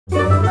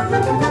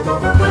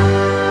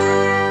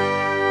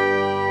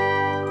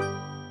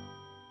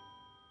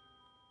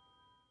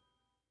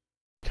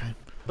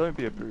Don't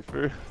be a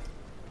boo-foo.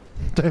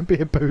 Don't be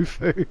a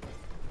boofoo.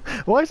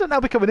 Why has that now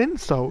become an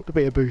insult to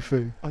be a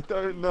boofoo? I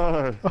don't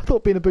know. I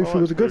thought being a boofoo like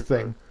was a good boofoo.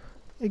 thing.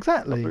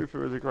 Exactly. A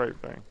boo-foo is a great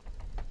thing.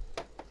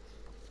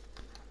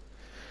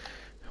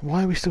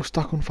 Why are we still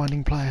stuck on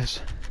finding players?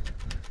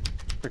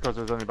 Because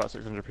there's only about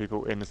 600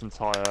 people in this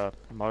entire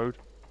mode.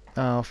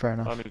 Oh, fair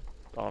enough. I need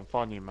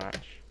find a new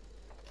match.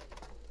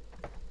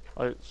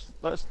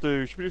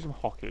 Should we do some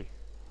hockey?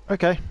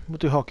 Okay, we'll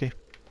do hockey.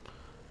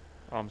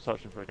 I'm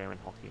searching for a game in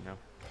hockey now.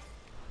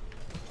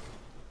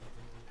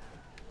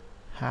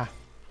 Ha.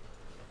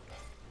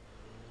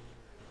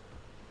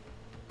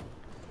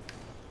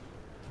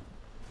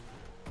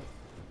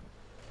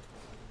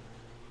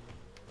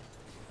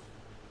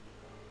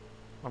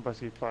 I'm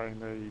basically playing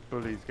the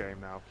bullies game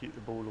now. Keep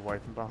the ball away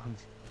from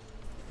Barnes.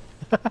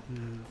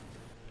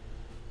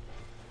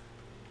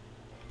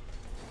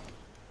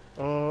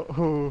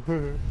 Oh,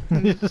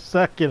 You're just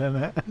circling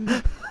it.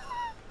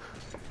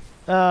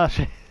 Ah,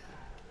 shit.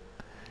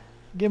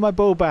 Give my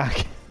ball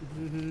back.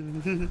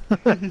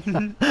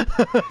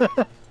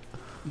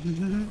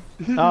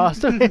 Ah,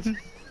 still it.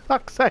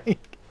 Fuck's sake.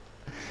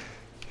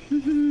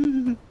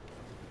 I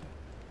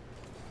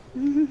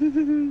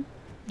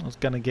was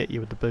gonna get you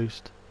with the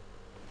boost.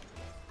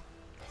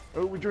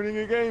 oh, we're joining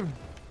a game.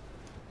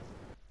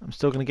 I'm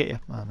still gonna get you.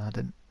 Oh no, I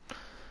didn't.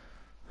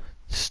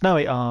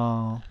 Snowy.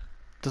 Oh,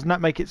 doesn't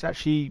that make it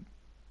actually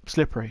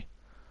slippery?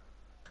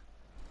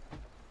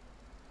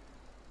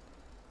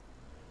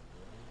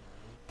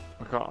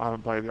 I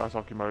haven't played the ice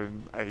hockey mode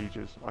in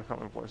ages. I can't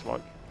remember what it's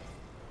like.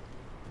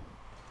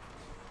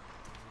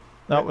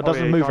 No, it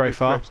doesn't you move can't very just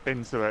far. flip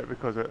into it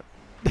because it.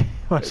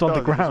 Well, it's it on the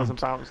does, It just ground.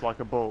 doesn't bounce like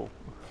a ball.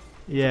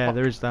 Yeah,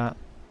 there is that.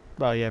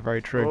 Well, yeah,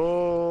 very true.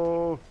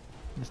 Oh,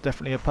 It's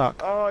definitely a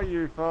puck. oh,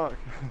 you fuck!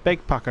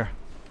 Big pucker.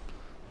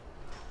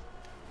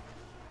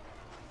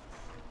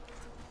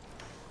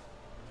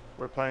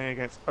 We're playing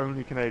against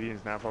only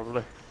Canadians now,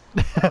 probably.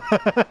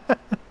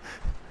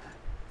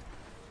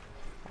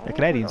 They're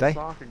Canadians, eh?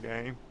 Soccer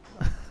game.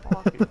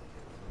 Hockey.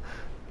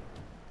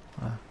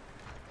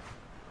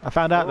 I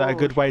found out that a Oh,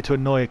 good way to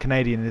annoy a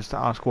Canadian is to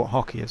ask what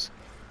hockey is.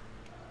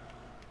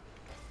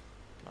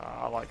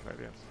 I like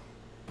Canadians.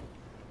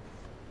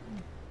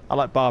 I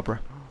like Barbara.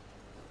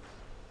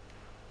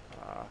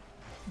 I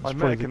It's met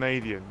probably a the-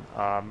 Canadian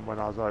when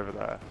I was over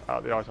there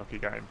at the ice hockey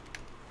game.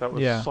 That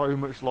was Yeah. so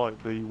much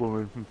like the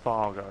woman from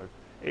Fargo.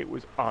 It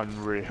was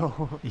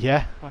unreal.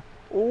 Yeah.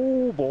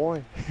 Oh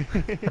boy.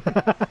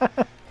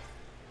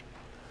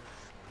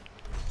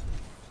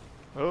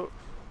 Oh.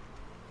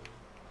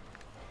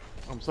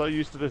 I'm so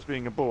used to this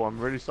being a ball, I'm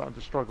really starting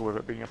to struggle with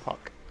it being a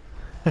puck.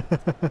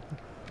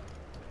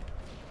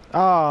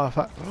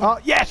 Oh,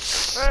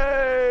 yes!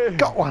 Hey!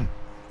 Got one!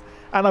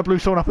 And I blew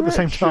someone up at the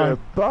same time.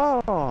 Richard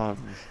Barnes!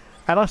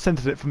 And I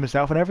centered it for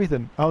myself and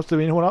everything. I was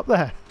doing one up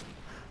there.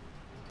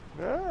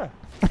 Yeah.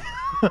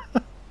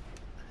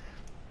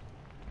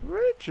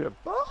 Richard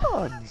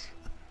Barnes!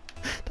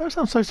 Don't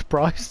sound so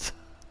surprised.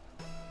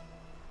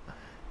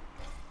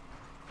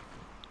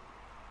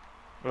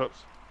 Oops.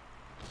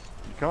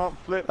 You can't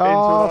flip Oh,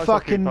 into an ice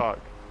fucking- hockey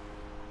puck.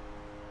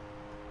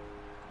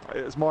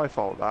 It's my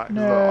fault that. 'Cause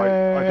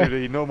No. I do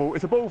the normal.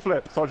 It's a ball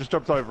flip, so I just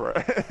jumped over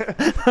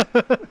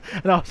it.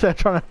 And I was there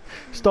trying to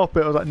stop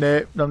it. I was like,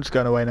 no, I'm just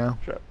going away now.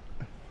 Shit.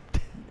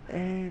 Oh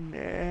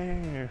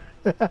no.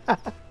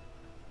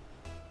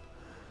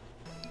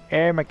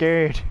 Oh my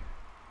god.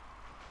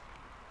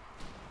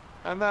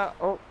 And that.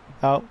 Oh,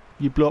 Oh,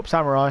 you blew up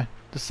Samurai.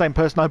 The same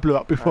person I blew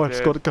up before I I did.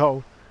 scored a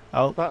goal.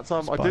 Oh, that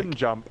time I Spike. didn't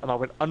jump and I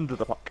went under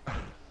the puck.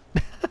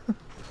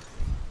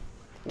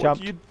 What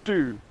Jumped. do you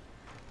do?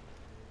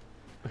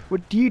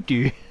 what do you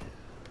do?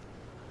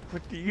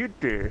 What do you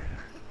do?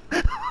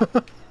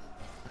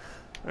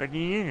 What do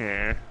you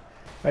do?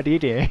 What do you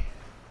do?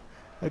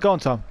 Go on,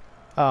 Tom.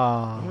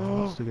 Ah,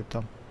 that's a good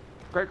Tom.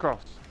 Great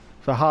cross.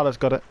 Valhalla's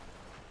got it.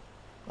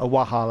 Oh,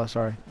 Wahala,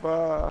 sorry.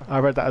 I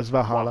read that as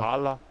Valhalla.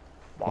 Wahala.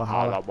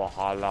 Wahala.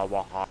 Wahala,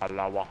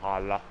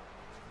 wahala,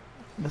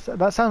 wahala.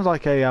 That sounds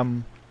like a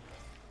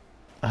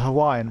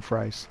Hawaiian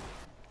phrase.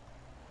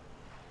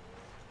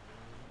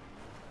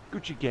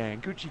 Gucci gang,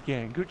 Gucci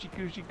gang, Gucci,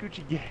 Gucci,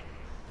 Gucci gang.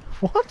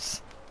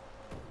 What?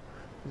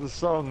 There's a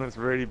song that's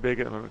really big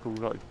at the moment called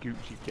like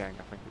Gucci Gang,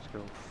 I think it's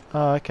called.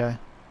 Oh, okay.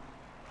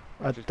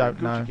 I It's just don't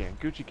Gucci know. Gang,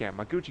 Gucci gang,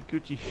 my Gucci,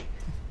 Gucci.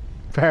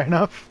 Fair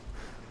enough.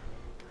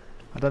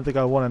 I don't think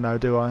I want to know,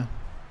 do I?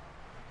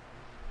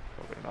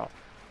 Probably not.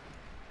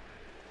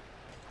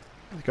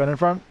 He's going in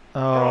front.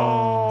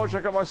 Oh, Oh,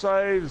 check out my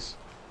saves.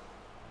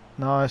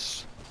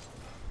 nice.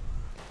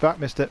 Fuck,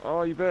 missed it.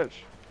 Oh, you bitch.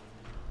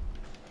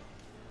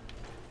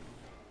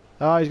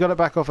 Oh, he's got it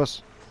back off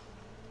us.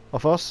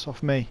 Off us?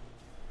 Off me.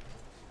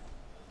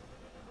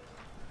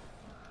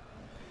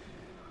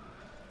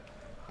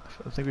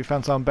 I think we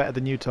found someone better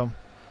than you, Tom.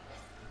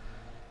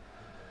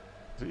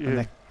 Is it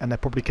And, you? they're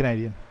probably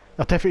Canadian.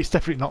 Oh, it's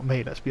definitely not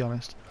me, let's be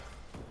honest.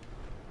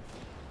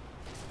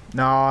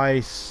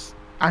 Nice.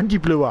 And you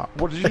blew up.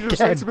 What did you just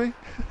say Again. to me?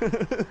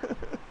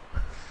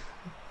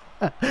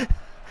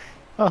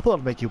 I thought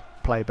it'd make you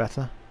play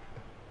better.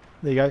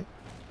 There you go.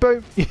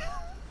 Boom!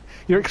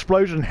 Your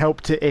explosion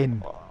helped it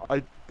in.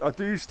 I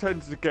do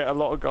tend to get a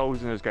lot of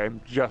goals in this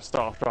game just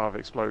after I've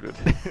exploded.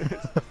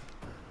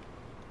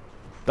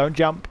 Don't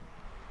jump.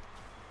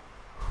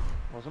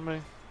 Wasn't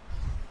me.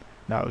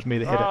 No, it was me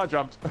that hit I it.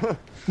 jumped.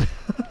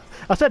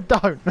 I said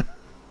don't.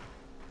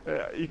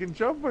 Yeah, you can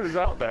jump when it's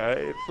out there.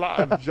 It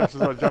flattened just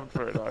as I jumped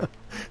for it though.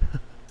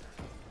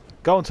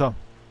 Go on, Tom.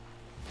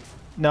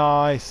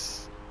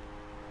 Nice.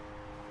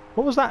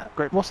 What was that?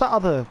 Great. What's that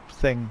other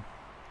thing?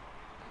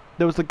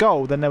 There was the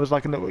goal, then there was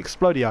like a little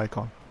explodey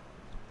icon.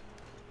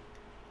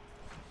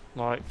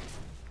 Like,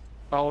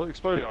 I'll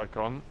explode the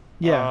icon.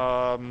 Yeah.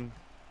 I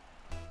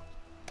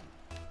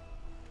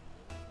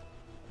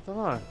don't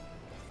know.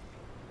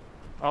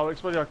 I'll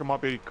explode the icon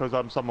might be because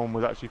someone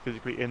was actually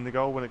physically in the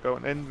goal when it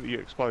went in. You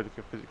explode if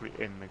you're physically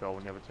in the goal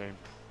in the other team.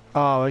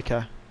 Oh,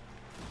 okay.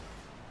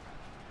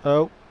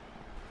 Oh.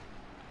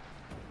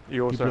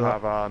 You also blew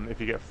up. have, if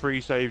you get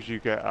 3 saves, you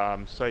get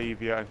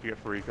saviour, and if you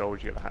get 3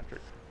 goals, you get the hat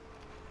trick.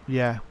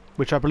 Yeah.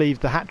 Which I believe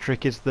the hat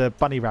trick is the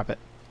bunny rabbit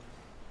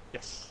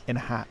Yes. in a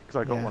hat.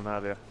 Because I got Yeah. one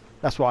earlier.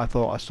 That's what I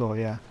thought I saw,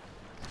 yeah.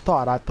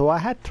 Thought I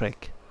had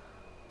trick.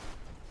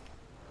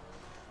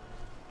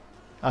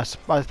 I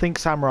think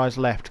Samurai's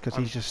left because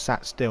he's just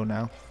sat still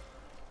now.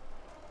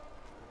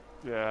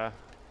 Yeah,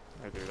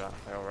 they do that.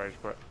 They all rage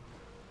quit.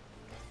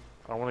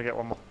 I want to get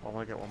one more. I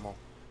want to get one more.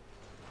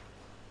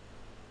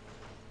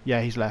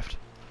 Yeah, he's left.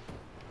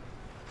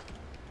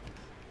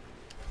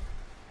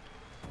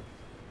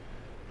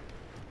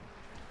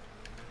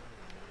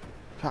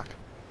 Fuck.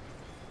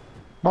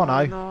 Mono.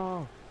 Oh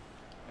no.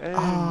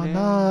 Oh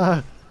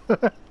no.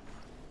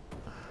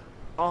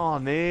 Oh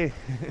no.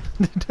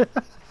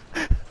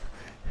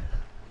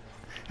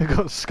 I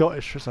got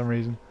Scottish for some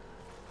reason.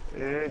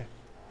 Yeah.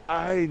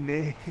 I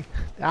know.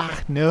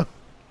 Ah no.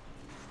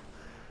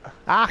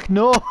 Ah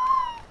no.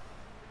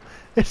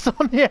 It's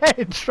on the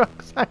edge,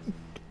 fuck's sake.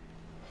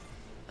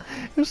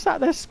 It was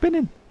sat there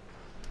spinning.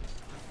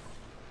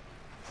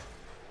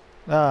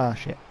 Ah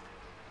shit.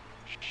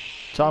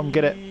 Tom,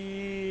 get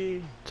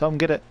it. Tom,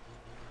 get it.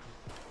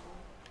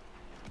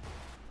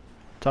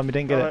 Tom, you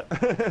didn't get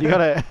it. You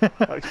got it.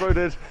 I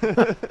exploded.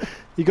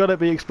 You got it,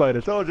 but you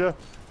exploded. Told you.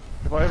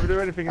 If I ever do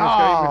anything in this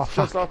Oh, game, it's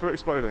just fuck. after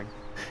exploding.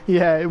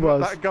 Yeah, it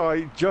was. That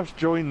guy just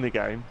joined the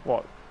game.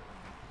 What?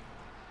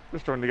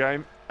 Just joined the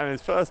game, and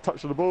his first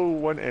touch of the ball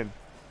went in.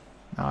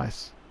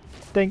 Nice.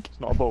 Dink.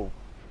 It's not a ball.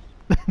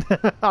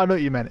 I know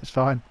what you meant, it's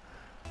fine.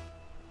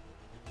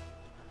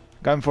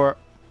 Going for it.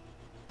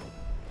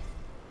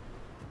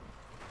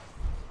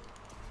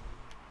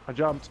 I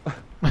jumped.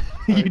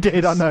 You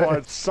did, I know.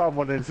 Fired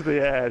someone into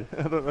the air.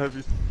 I don't know if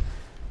you.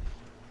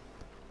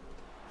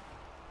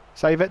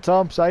 Save it,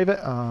 Tom, save it.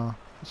 Oh,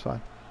 that's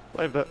fine.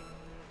 Saved it.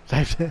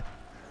 Saved it.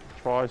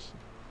 Twice.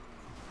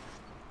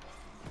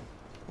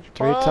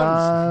 3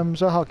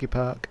 times a hockey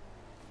puck.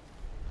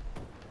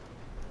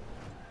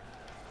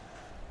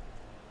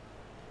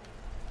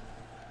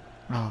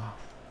 Oh.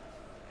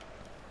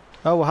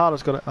 Oh, well,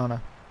 Harlow's got it. Oh, no.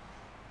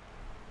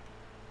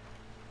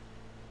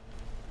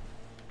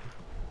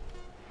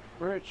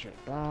 Richard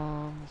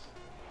Barnes.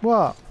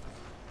 What?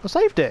 I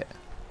saved it.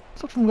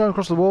 Stopped from going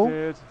across the wall.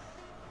 Did.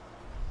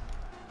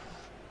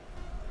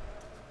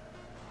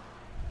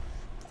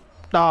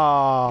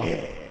 Ah.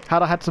 Yeah.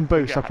 Had I had some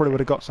boost, I Yeah. probably would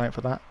have got something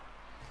for that.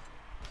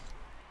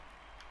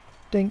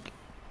 Dink.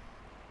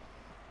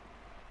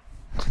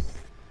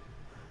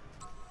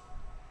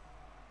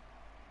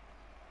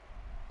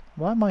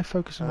 Why am I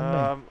focusing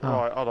on me? Oh,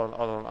 Right, hold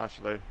on,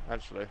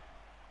 actually.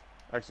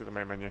 Exit the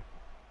main menu.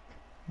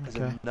 There's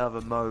okay.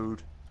 another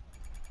mode.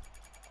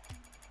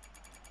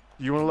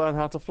 You want to learn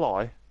how to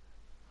fly?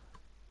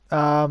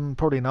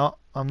 Probably not.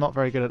 I'm not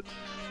very good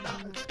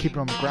at keeping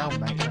on the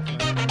ground,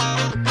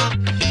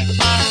 mate.